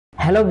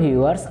Hello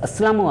viewers,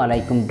 আসসালামু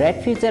আলাইকুম। Bright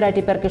future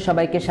IT পার্কে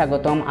সবাইকে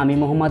স্বাগতম। আমি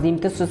মোহাম্মদ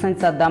ইমতিয়াজ হোসেন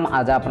সাদ্দাম।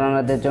 আজ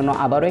আপনাদের জন্য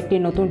আবারও একটি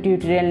নতুন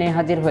টিউটোরিয়াল নিয়ে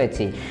হাজির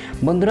হয়েছি।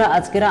 বন্ধুরা,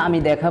 আজকের আমি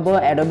দেখাবো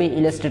অ্যাডোবি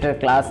ইলাস্ট্রেটর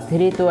ক্লাস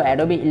 3। তো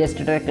অ্যাডোবি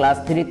ইলাস্ট্রেটর ক্লাস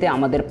 3তে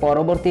আমাদের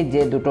পরবর্তী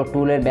যে দুটো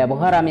টুলের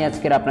ব্যবহার আমি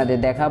আজকের আপনাদের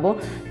দেখাবো।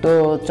 তো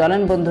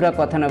চলেন বন্ধুরা,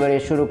 কথা না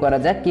বাড়িয়ে শুরু করা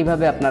যাক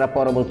কিভাবে আপনারা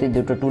পরবর্তী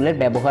দুটো টুলের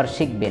ব্যবহার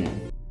শিখবেন।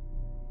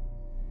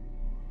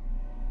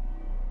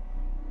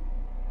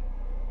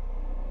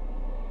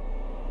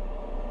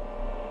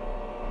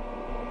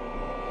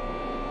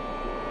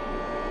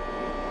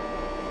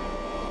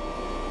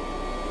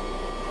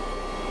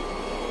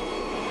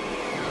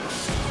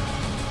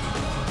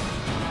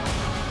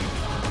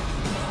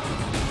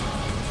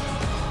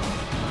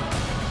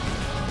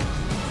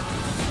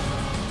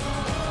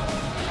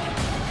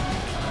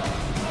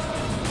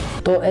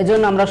 তো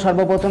এজন্য আমরা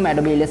সর্বপ্রথম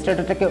অ্যাডোবি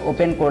ইলাস্ট্রেটরটাকে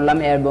ওপেন করলাম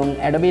এবং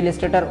অ্যাডোবি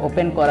ইলাস্ট্রেটর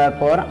ওপেন করার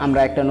পর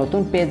আমরা একটা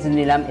নতুন পেজ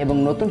নিলাম এবং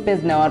নতুন পেজ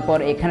নেওয়ার পর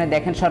এখানে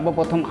দেখেন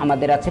সর্বপ্রথম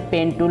আমাদের আছে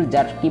পেন টুল,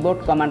 যার কিবোর্ড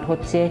কমান্ড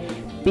হচ্ছে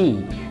পি।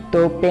 তো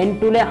পেন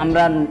টুলে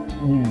আমরা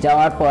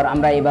যাওয়ার পর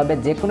আমরা এভাবে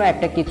যে কোনো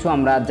একটা কিছু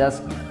আমরা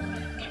জাস্ট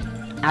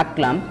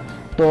আঁকলাম।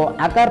 তো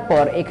আঁকার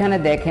পর এখানে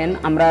দেখেন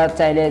আমরা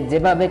চাইলে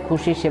যেভাবে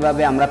খুশি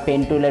সেভাবে আমরা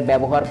পেন টুলের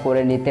ব্যবহার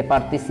করে নিতে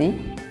পারতেছি।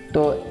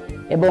 তো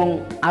এবং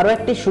আরও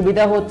একটি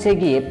সুবিধা হচ্ছে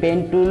গিয়ে পেন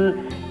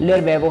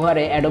টুলের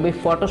ব্যবহারে অ্যাডোবি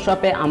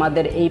ফটোশপে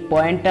আমাদের এই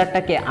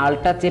পয়েন্টারটাকে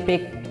আলটা চেপে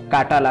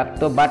কাটা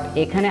লাগতো, বাট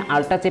এখানে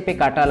আলটা চেপে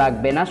কাটা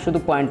লাগবে না, শুধু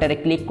পয়েন্টারে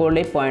ক্লিক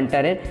করলেই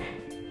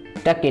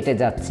পয়েন্টারেরটা কেটে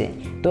যাচ্ছে।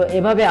 তো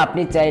এভাবে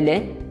আপনি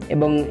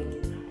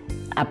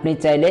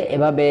চাইলে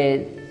এভাবে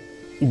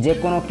যে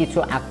কোনো কিছু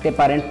আঁকতে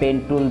পারেন পেন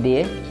টুল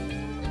দিয়ে।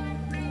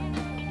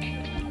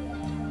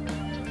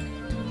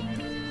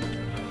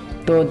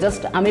 তো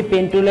জাস্ট আমি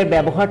পেন টুলের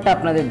ব্যবহারটা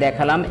আপনাদের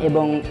দেখালাম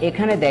এবং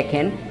এখানে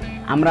দেখেন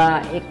আমরা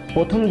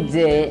প্রথম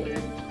যে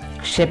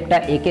শেপটা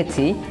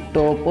এঁকেছি,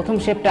 তো প্রথম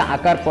শেপটা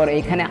আঁকার পর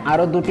এখানে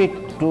আরও দুটি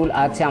টুল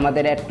আছে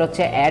আমাদের। একটা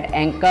হচ্ছে অ্যাড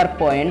অ্যাঙ্কার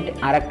পয়েন্ট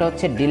আর একটা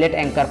হচ্ছে ডিলেট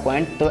অ্যাঙ্কার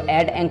পয়েন্ট। তো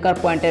অ্যাড অ্যাঙ্কার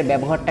পয়েন্টের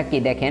ব্যবহারটা কি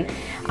দেখেন,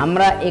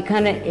 আমরা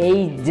এখানে এই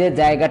যে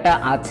জায়গাটা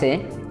আছে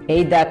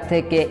এই দাগ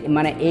থেকে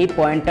মানে এই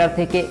পয়েন্টার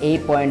থেকে এই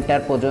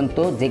পয়েন্টার পর্যন্ত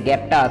যে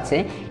গ্যাপটা আছে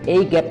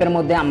এই গ্যাপের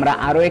মধ্যে আমরা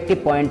আরও একটি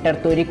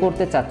পয়েন্টার তৈরি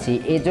করতে চাচ্ছি।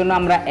 এই জন্য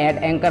আমরা অ্যাড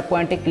অ্যাঙ্কার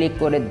পয়েন্টে ক্লিক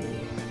করে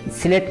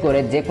সিলেক্ট করে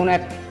যে কোনো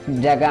এক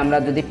জায়গায় আমরা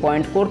যদি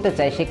পয়েন্ট করতে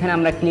চাই সেখানে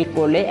আমরা ক্লিক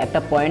করলে একটা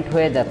পয়েন্ট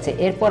হয়ে যাচ্ছে।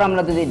 এরপর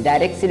আমরা যদি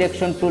ডাইরেক্ট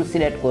সিলেকশন টুল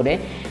সিলেক্ট করে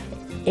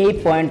এই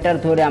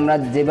পয়েন্টার ধরে আমরা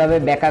যেভাবে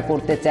ব্যাকা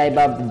করতে চাই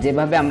বা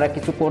যেভাবে আমরা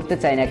কিছু করতে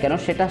চাই না কেন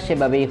সেটা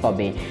সেভাবেই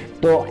হবে।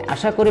 তো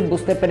আশা করি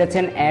বুঝতে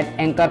পেরেছেন অ্যাড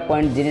অ্যাঙ্কার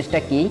পয়েন্ট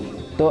জিনিসটা কি।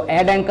 তো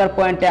অ্যাড অ্যাঙ্কার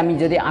পয়েন্টে আমি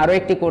যদি আরও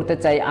একটি করতে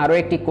চাই আরও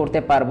একটি করতে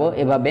পারবো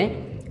এভাবে।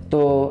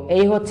 তো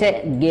এই হচ্ছে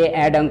গিয়ে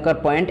অ্যাড অ্যাঙ্কার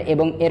পয়েন্ট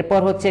এবং এরপর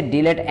হচ্ছে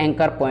delete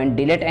anchor point.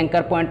 Delete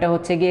anchor পয়েন্টটা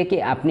হচ্ছে গিয়ে কি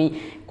আপনি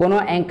কোনো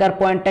অ্যাঙ্কার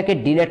পয়েন্টটাকে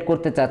ডিলেট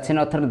করতে চাচ্ছেন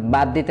অর্থাৎ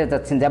বাদ দিতে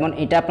চাচ্ছেন। যেমন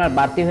এটা আপনার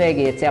বাড়তি হয়ে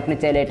গিয়েছে, আপনি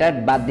চাইলে এটা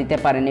বাদ দিতে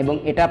পারেন, এবং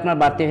এটা আপনার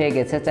বাড়তি হয়ে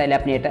গেছে, চাইলে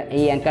আপনি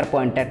এই অ্যাঙ্কার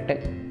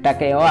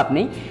পয়েন্টটাকেও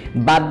আপনি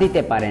বাদ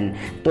দিতে পারেন।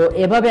 তো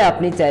এভাবে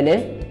আপনি চাইলে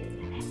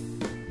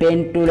পেন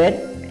টুলের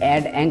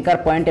অ্যাড অ্যাঙ্কার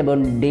পয়েন্ট এবং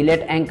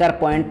ডিলেট অ্যাঙ্কার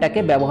পয়েন্টটাকে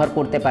ব্যবহার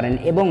করতে পারেন।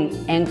 এবং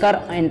অ্যাঙ্কার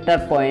এন্টার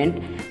পয়েন্ট,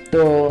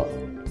 তো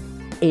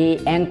এই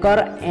অ্যাঙ্কার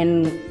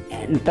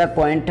এন্টার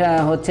পয়েন্টটা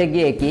হচ্ছে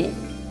গিয়ে কি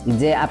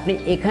যে আপনি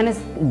এখানে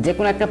যে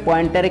কোনো একটা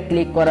পয়েন্টারে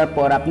ক্লিক করার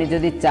পর আপনি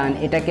যদি চান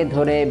এটাকে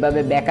ধরে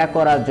এভাবে ব্যাকা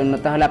করার জন্য,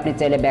 তাহলে আপনি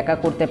চাইলে ব্যাকা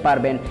করতে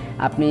পারবেন।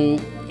 আপনি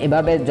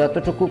এভাবে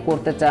যতটুকু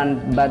করতে চান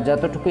বা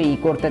যতটুকু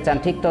করতে চান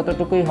ঠিক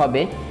ততটুকুই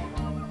হবে।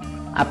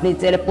 আপনি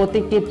চাইলে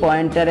প্রত্যেকটি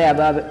পয়েন্টারে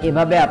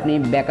এভাবে আপনি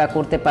ব্যাকা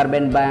করতে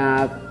পারবেন বা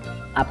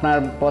আপনার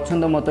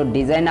পছন্দ মতো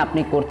ডিজাইন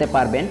আপনি করতে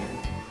পারবেন।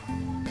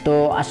 তো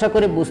আশা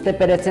করি বুঝতে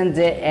পেরেছেন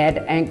যে অ্যাড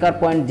অ্যাঙ্কার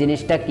পয়েন্ট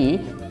জিনিসটা কি।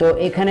 তো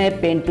এখানে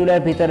পেন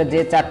টুলের ভিতরে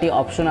যে 4টি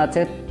অপশন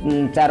আছে,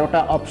 4টা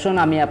অপশন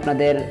আমি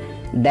আপনাদের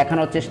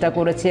দেখানোর চেষ্টা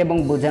করেছি এবং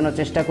বোঝানোর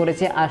চেষ্টা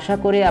করেছি। আশা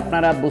করি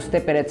আপনারা বুঝতে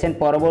পেরেছেন।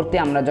 পরবর্তী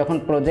আমরা যখন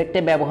প্রজেক্টে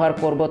ব্যবহার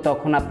করব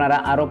তখন আপনারা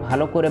আরও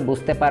ভালো করে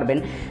বুঝতে পারবেন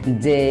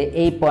যে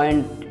এই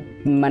পয়েন্ট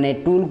মানে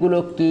টুলগুলো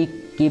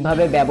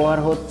কিভাবে ব্যবহার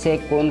হচ্ছে,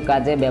 কোন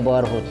কাজে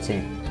ব্যবহার হচ্ছে।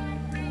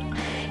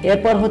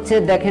 এরপর হচ্ছে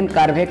দেখেন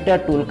কার্ভেক্টর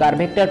টুল।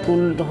 কার্ভেক্টর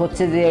টুল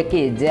হচ্ছে যে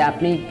কি যে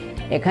আপনি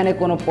এখানে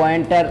কোনো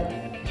পয়েন্টার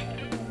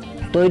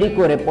তৈরি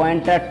করে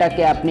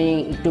পয়েন্টারটাকে আপনি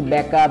একটু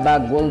বেঁকা বা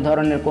গোল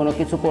ধরনের কোনো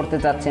কিছু করতে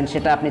চাচ্ছেন,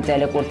 সেটা আপনি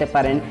চাইলে করতে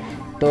পারেন।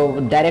 তো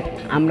ডাইরেক্ট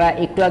আমরা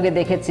একটু আগে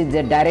দেখেছি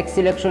যে ডাইরেক্ট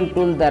সিলেকশন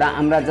টুল দ্বারা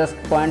আমরা জাস্ট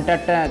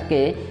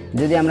পয়েন্টারটাকে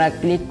যদি আমরা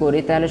ক্লিক করি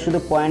তাহলে শুধু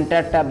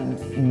পয়েন্টারটা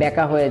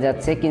বেঁকা হয়ে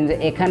যাচ্ছে, কিন্তু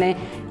এখানে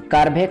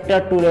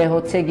কার্ভেক্টর টুলে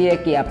হচ্ছে গিয়ে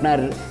কি আপনার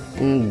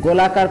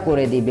গোলাকার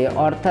করে দিবে।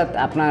 অর্থাৎ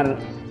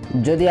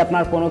যদি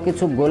আপনার কোনো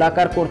কিছু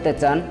গোলাকার করতে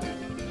চান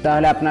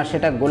তাহলে আপনার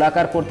সেটা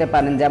গোলাকার করতে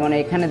পারেন। যেমন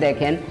এখানে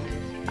দেখেন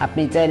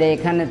আপনি চাইলে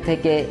এখানে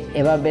থেকে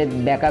এভাবে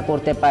বেঁকা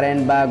করতে পারেন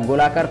বা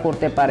গোলাকার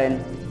করতে পারেন।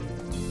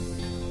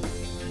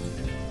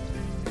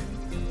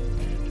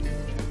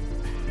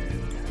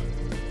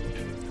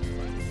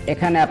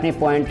 এখানে আপনি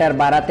পয়েন্টার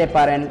বাড়াতে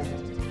পারেন,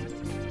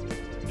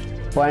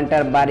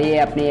 পয়েন্টার বাড়িয়ে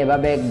আপনি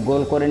এভাবে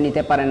গোল করে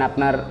নিতে পারেন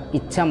আপনার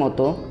ইচ্ছা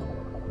মতো।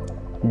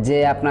 যে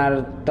আপনার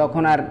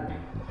তখন আর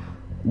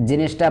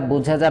জিনিসটা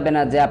বোঝা যাবে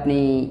না যে আপনি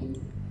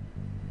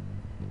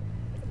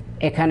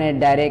এখানে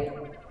ডাইরেক্ট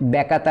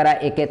বেকাতারা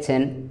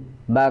এঁকেছেন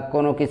বা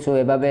কোনো কিছু।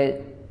 এভাবে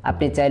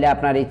আপনি চাইলে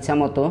আপনার ইচ্ছা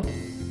মতো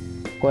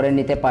করে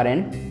নিতে পারেন।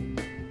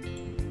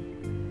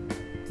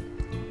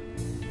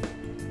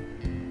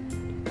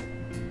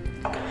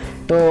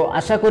 তো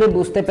আশা করি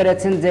বুঝতে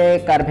পেরেছেন যে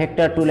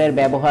কার্ভেক্টর টুলের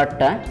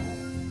ব্যবহারটা।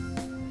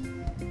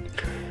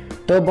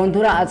 তো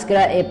বন্ধুরা আজকে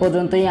এ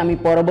পর্যন্তই। আমি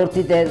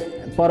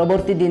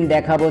পরবর্তী দিন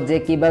দেখাবো যে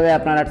কিভাবে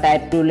আপনারা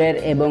টাইপ টুলের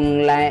এবং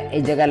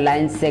এই জায়গায়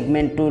লাইন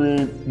সেগমেন্ট টুল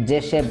যে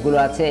শেপগুলো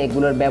আছে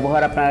এগুলোর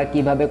ব্যবহার আপনারা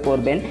কিভাবে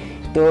করবেন।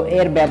 তো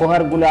এর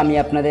ব্যবহারগুলো আমি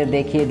আপনাদের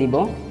দেখিয়ে দিব।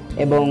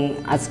 এবং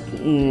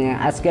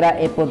আজকের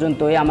এ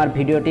পর্যন্তই। আমার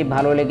ভিডিওটি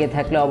ভালো লেগে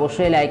থাকলে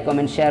অবশ্যই লাইক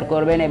কমেন্ট শেয়ার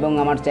করবেন এবং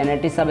আমার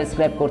চ্যানেলটি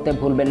সাবস্ক্রাইব করতে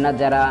ভুলবেন না।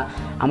 যারা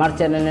আমার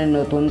চ্যানেলে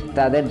নতুন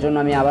তাদের জন্য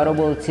আমি আবারও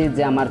বলছি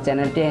যে আমার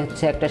চ্যানেলটি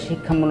হচ্ছে একটা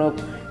শিক্ষামূলক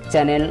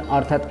চ্যানেল,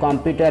 অর্থাৎ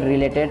কম্পিউটার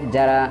রিলেটেড।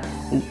 যারা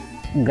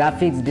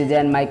graphics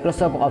design,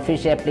 Microsoft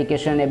office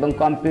application এবং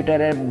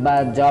কম্পিউটারের বা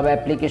জব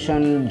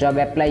অ্যাপ্লিকেশন, জব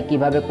অ্যাপ্লাই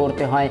কিভাবে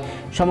করতে হয়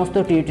সমস্ত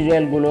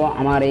টিউটোরিয়ালগুলো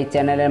আমার এই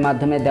চ্যানেলের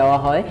মাধ্যমে দেওয়া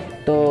হয়।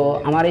 তো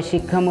আমার এই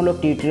শিক্ষামূলক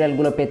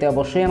টিউটোরিয়ালগুলো পেতে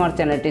অবশ্যই আমার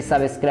চ্যানেলটি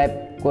সাবস্ক্রাইব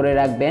করে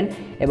রাখবেন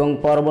এবং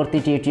পরবর্তী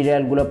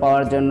টিউটোরিয়ালগুলো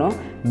পাওয়ার জন্য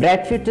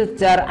bright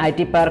future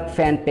IT park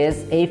fan page,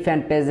 এই ফ্যান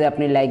পেজে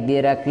আপনি লাইক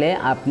দিয়ে রাখলে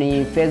আপনি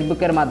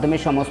ফেসবুকের মাধ্যমে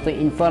সমস্ত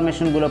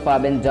ইনফরমেশনগুলো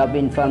পাবেন, জব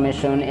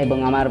ইনফরমেশন এবং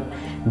আমার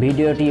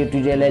ভিডিও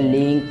টিউটোরিয়ালের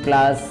লিঙ্ক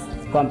প্লাস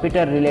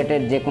কম্পিউটার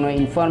রিলেটেড যে কোনো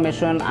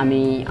ইনফরমেশন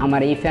আমি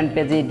আমার এই ফ্যান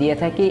পেজে দিয়ে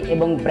থাকি।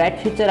 এবং bright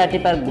future IT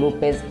park group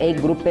page, এই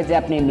গ্রুপ পেজে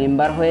আপনি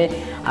মেম্বার হয়ে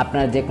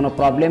আপনার যে কোনো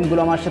প্রবলেমগুলো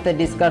আমার সাথে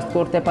ডিসকাস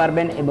করতে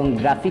পারবেন। এবং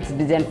গ্রাফিক্স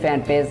ডিজাইন ফ্যান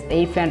পেজ,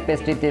 এই ফ্যান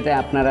পেজটিতে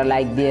আপনারা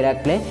লাইক দিয়ে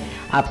রাখলে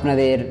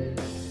আপনাদের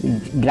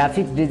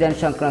গ্রাফিক্স ডিজাইন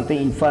সংক্রান্ত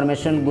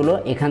ইনফরমেশনগুলো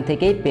এখান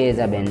থেকেই পেয়ে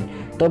যাবেন।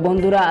 তো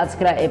বন্ধুরা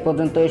আজকে এ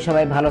পর্যন্তই।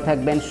 সবাই ভালো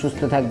থাকবেন,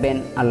 সুস্থ থাকবেন।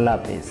 আল্লাহ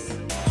হাফেজ।